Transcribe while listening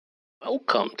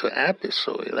Welcome to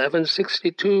episode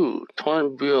 1162,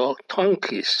 Torbjorn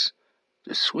Tornqvist,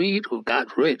 the Swede who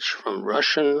got rich from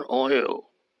Russian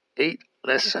oil. 8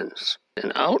 lessons.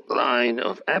 An outline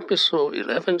of episode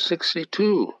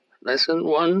 1162, lesson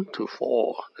 1 to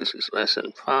 4. This is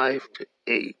lesson 5 to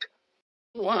 8.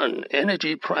 1.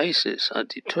 Energy prices are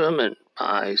determined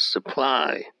by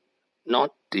supply,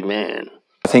 not demand.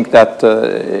 I think that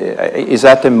is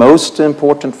that the most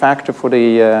important factor for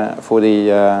the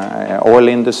oil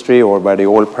industry, or where the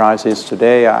oil price is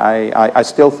today. I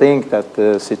still think that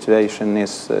the situation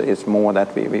is more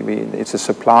that it's a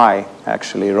supply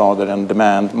actually rather than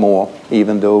demand more.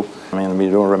 Even though we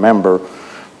don't remember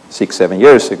 6-7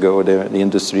 years ago the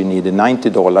industry needed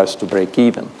 $90 to break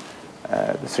even.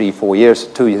 2 years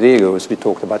ago we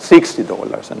talked about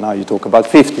 $60, and now you talk about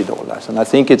 $50, and I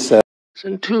think it's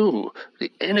Lesson 2.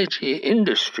 The energy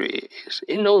industry is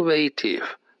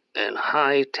innovative and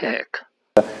high-tech.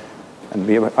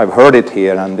 And I've heard it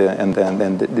here,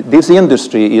 and this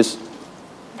industry is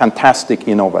fantastic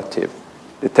innovative.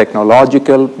 The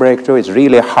technological breakthrough is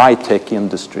really a high-tech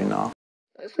industry now.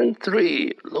 Lesson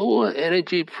 3. Lower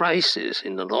energy prices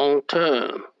in the long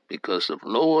term because of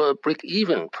lower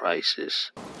break-even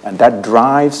prices. And that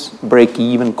drives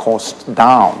break-even costs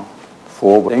down.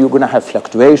 Forward. You're going to have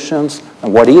fluctuations,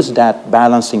 and what is that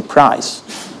balancing price?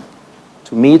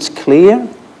 To me, it's clear.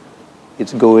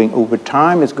 It's going over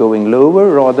time, it's going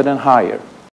lower rather than higher.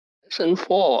 Lesson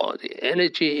 4. The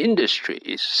energy industry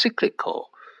is cyclical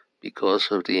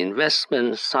because of the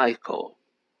investment cycle.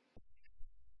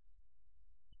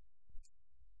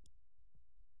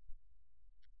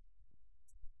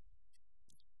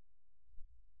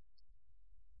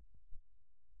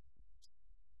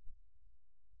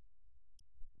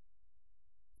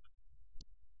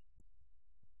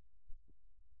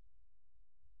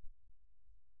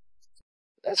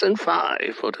 Lesson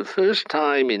 5. For the first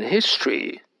time in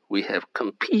history, we have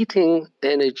competing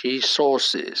energy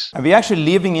sources. And we're actually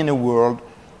living in a world,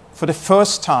 for the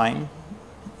first time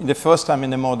in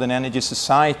the modern energy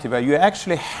society, where you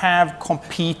actually have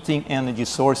competing energy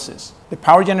sources. The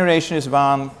power generation is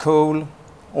one, coal,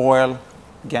 oil,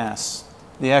 gas.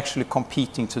 They're actually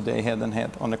competing today head and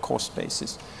head on a cost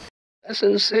basis.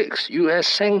 Lesson 6. US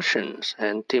Sanctions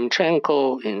and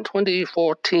Timchenko in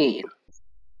 2014.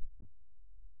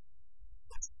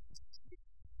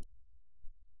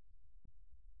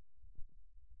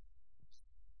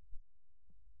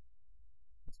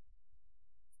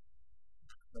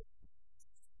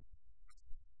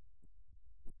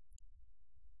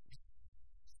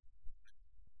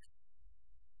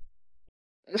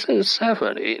 Lesson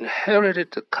 7. He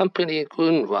inherited the company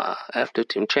Gunvor after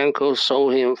Timchenko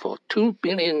sold him for $2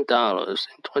 billion in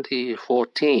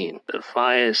 2014. The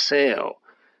firesale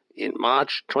in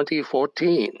March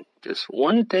 2014, just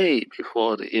 1 day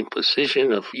before the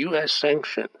imposition of US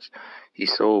sanctions, he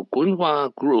sold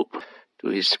Gunvor Group to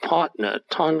his partner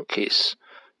Tornqvist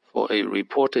for a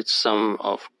reported sum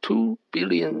of $2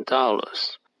 billion.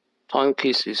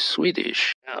 Tornqvist is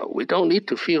Swedish. Now, we don't need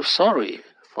to feel sorry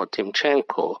for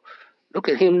Timchenko. Look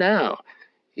at him now.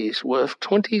 He's worth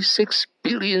 $26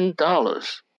 billion.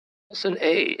 Lesson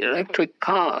 8. Electric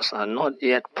cars are not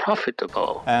yet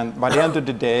profitable. And by the end of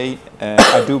the day,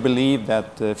 I do believe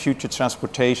that future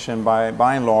transportation by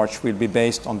and large will be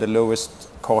based on the lowest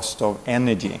cost of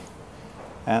energy.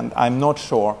 And I'm not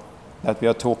sure that we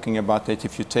are talking about it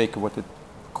if you take what it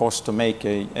costs to make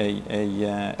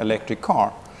a electric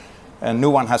car. And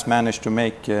no one has managed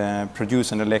to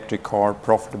produce an electric car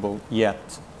profitable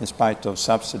yet, in spite of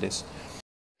subsidies.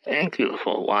 Thank you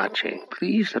for watching.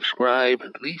 Please subscribe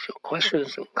and leave your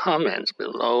questions and comments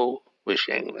below.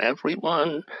 Wishing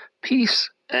everyone peace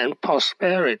and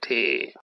prosperity.